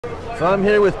So I'm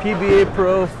here with PBA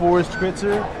Pro Forrest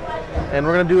Kritzer, and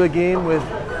we're gonna do a game with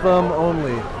thumb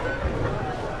only.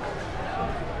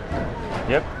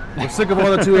 Yep. We're sick of all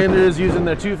the two-handers using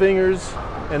their two fingers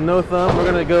and no thumb. We're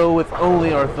gonna go with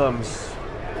only our thumbs.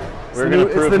 We're gonna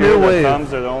prove here that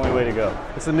thumbs are the only way to go.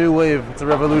 It's a new wave. It's a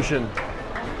revolution.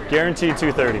 Guaranteed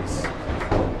 230s.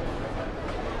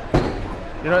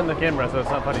 You're not in the camera, so it's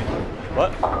not funny.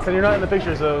 What? So you're not in the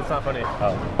picture, so it's not funny.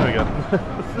 Oh, there we go.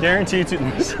 Guaranteed two.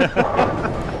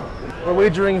 We're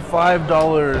wagering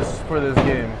 $5 for this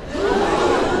game.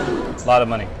 A lot of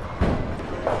money.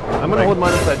 I'm gonna hold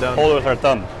mine upside down. Hold it with our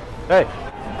thumb. Hey.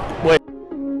 Wait.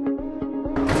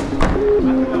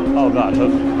 Oh God.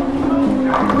 Hook.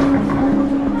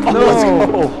 Oh, no. Let's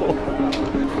go.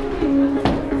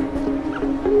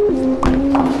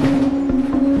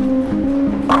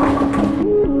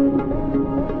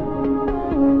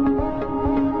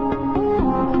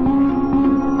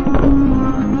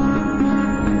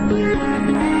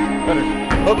 Better.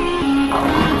 Hook.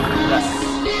 Yes.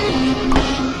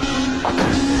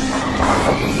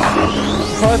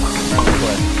 Cut.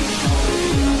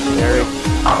 Very.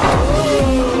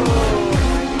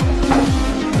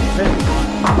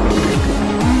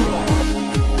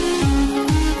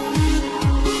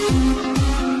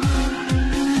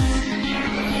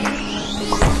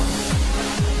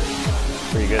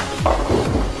 Pretty good.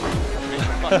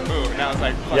 Now it's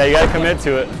like, Yeah, you gotta commit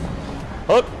to it.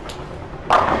 Hook.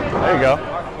 There you go.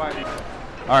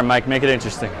 All right, Mike, make it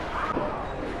interesting.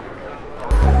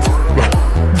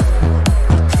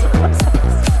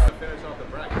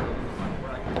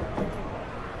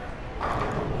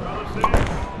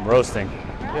 I'm roasting.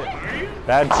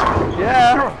 Bad.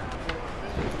 Yeah.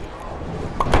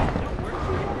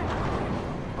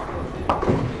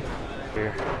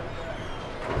 Here.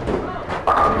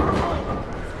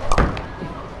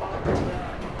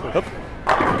 Hook.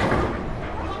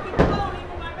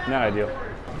 Not ideal.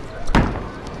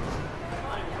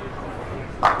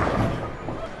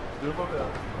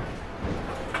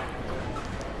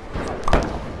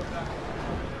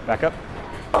 Back up.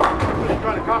 Are you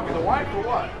trying to copy the wife or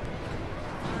what?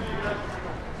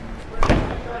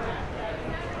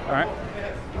 All right.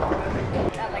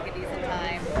 Had like a decent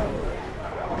time.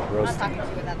 I'm Roast. not talking to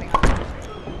you with that thing on.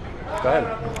 Go ahead.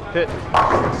 Hit.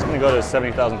 It's gonna go to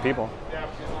 70,000 people.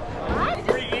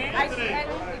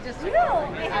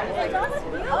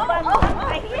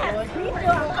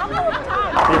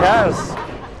 He has.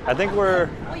 I think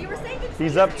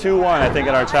he's up 2-1, I think,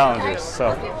 in our challenges.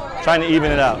 So, trying to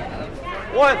even it out.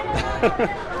 What?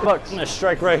 Look, I'm gonna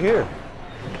strike right here.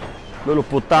 Little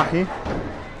putaje.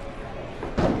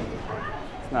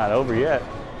 It's not over yet.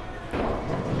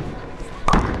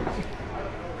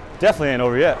 Definitely ain't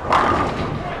over yet.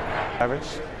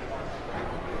 Average.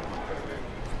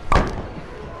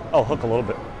 Oh, hook a little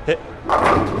bit. Hit.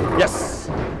 Yes.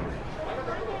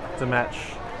 It's a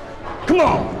match. Come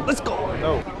on, let's go.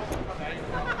 No.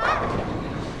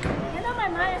 You know my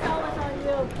mind is always on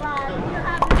you, but you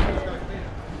have to.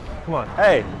 Come on.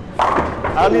 Hey,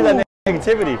 I don't need that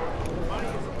negativity.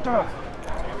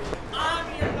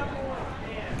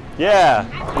 Yeah,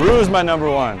 Rue's my number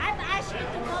one. I've asked you to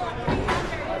go like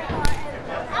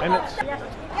 300. And it's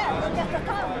Just a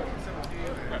couple.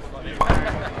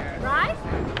 Right?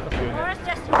 Or it's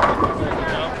just you.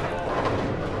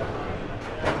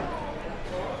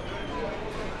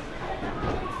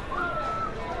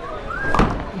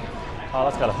 Oh,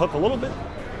 that's got to hook a little bit.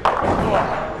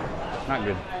 Not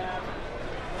good.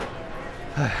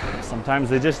 Sometimes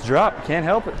they just drop. Can't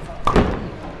help it.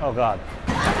 Oh, God.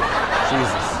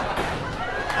 Jesus.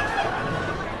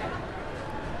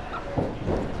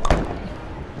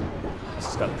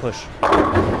 Just got to push.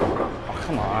 Oh,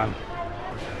 come on.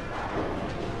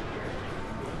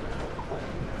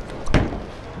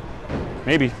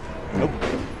 Maybe. Nope.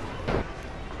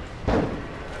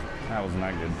 That was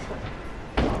not good.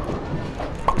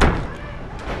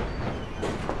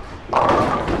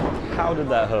 How did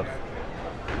that hook?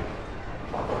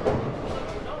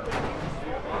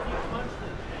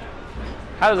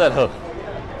 How did that hook?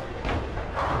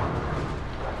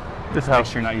 Just how? Make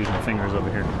sure you're not using fingers over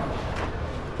here.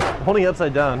 I'm holding it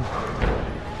upside down.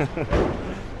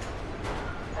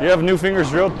 You have new fingers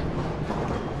drilled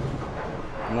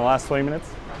in the last 20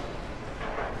 minutes?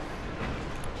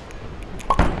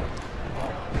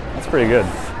 That's pretty good.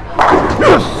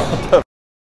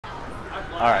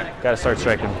 All right, gotta start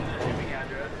striking.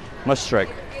 Must strike.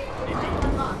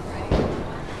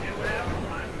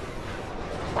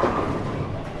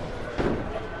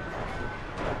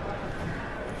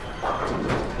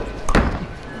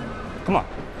 Come on.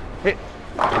 Hit.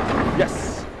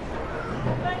 Yes.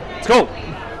 Let's go.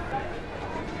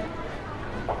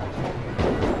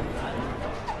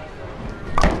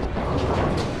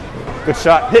 Good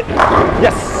shot. Hit.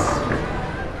 Yes.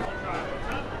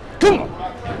 Come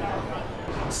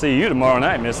on. See you tomorrow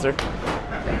night, mister.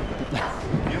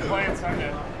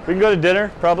 We can go to dinner,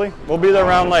 probably. We'll be there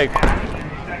around like,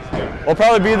 we'll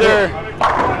probably be there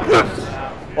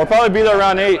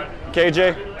around 8,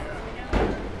 KJ.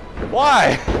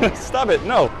 Why? Stop it,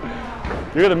 no.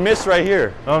 You're gonna miss right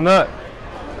here. I'm not.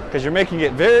 Because you're making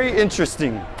it very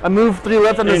interesting. I moved 3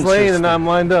 left on this lane and I'm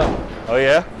lined up. Oh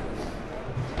yeah?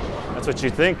 That's what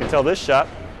you think until this shot.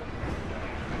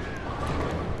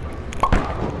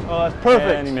 Oh, that's perfect.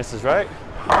 And he misses, right?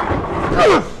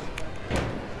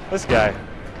 This guy.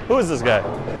 Who is this guy?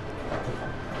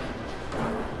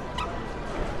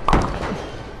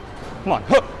 Come on,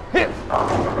 hook, hit!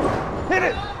 Hit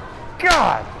it!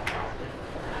 God!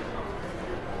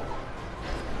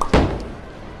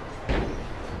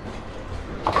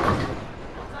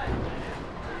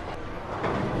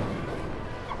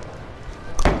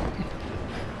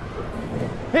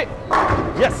 Hit!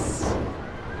 Yes!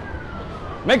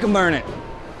 Make him burn it.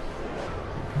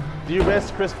 Do your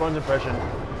best Chris Barnes impression.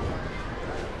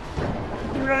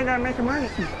 You really gotta make him burn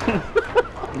it.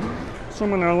 So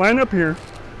I'm gonna line up here.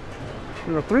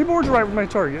 I'm gonna 3 boards right with my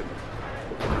target.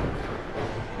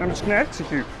 I'm just gonna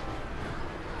execute.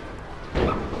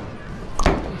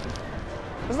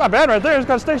 That's not bad right there. Just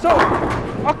gotta stay still.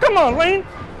 Oh, come on, Lane.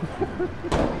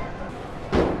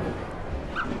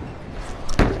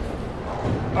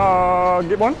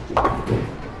 Get one.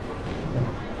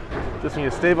 Just need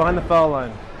to stay behind the foul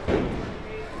line.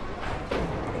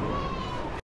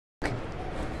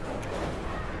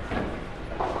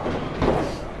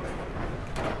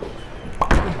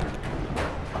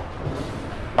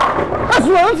 That's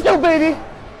right, let's go, baby.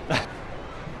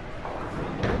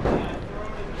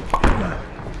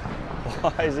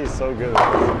 Why is he so good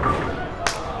at this?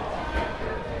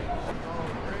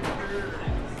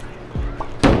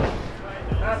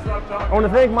 I want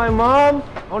to thank my mom.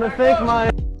 I want to thank my...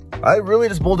 I really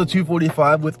just bowled a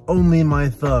 245 with only my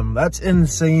thumb. That's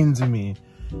insane to me.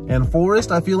 And Forrest,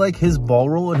 I feel like his ball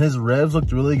roll and his revs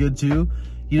looked really good too.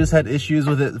 He just had issues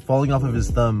with it falling off of his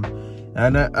thumb.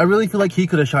 And I really feel like he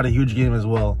could have shot a huge game as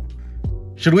well.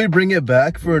 Should we bring it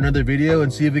back for another video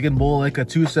and see if we can bowl like a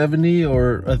 270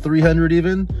 or a 300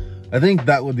 even? I think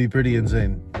that would be pretty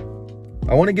insane.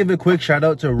 I want to give a quick shout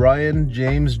out to Ryan,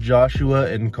 James, Joshua,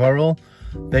 and Carl.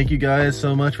 Thank you guys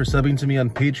so much for subbing to me on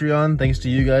Patreon. Thanks to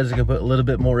you guys, I can put a little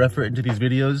bit more effort into these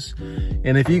videos.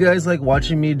 And if you guys like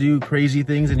watching me do crazy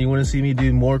things and you want to see me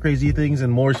do more crazy things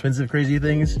and more expensive crazy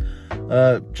things,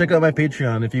 check out my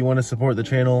Patreon if you want to support the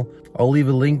channel. I'll leave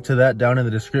a link to that down in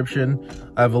the description.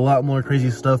 I have a lot more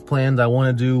crazy stuff planned. I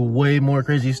want to do way more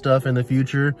crazy stuff in the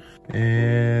future.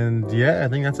 And yeah, I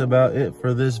think that's about it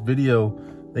for this video.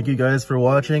 Thank you guys for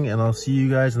watching, and I'll see you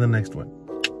guys in the next one.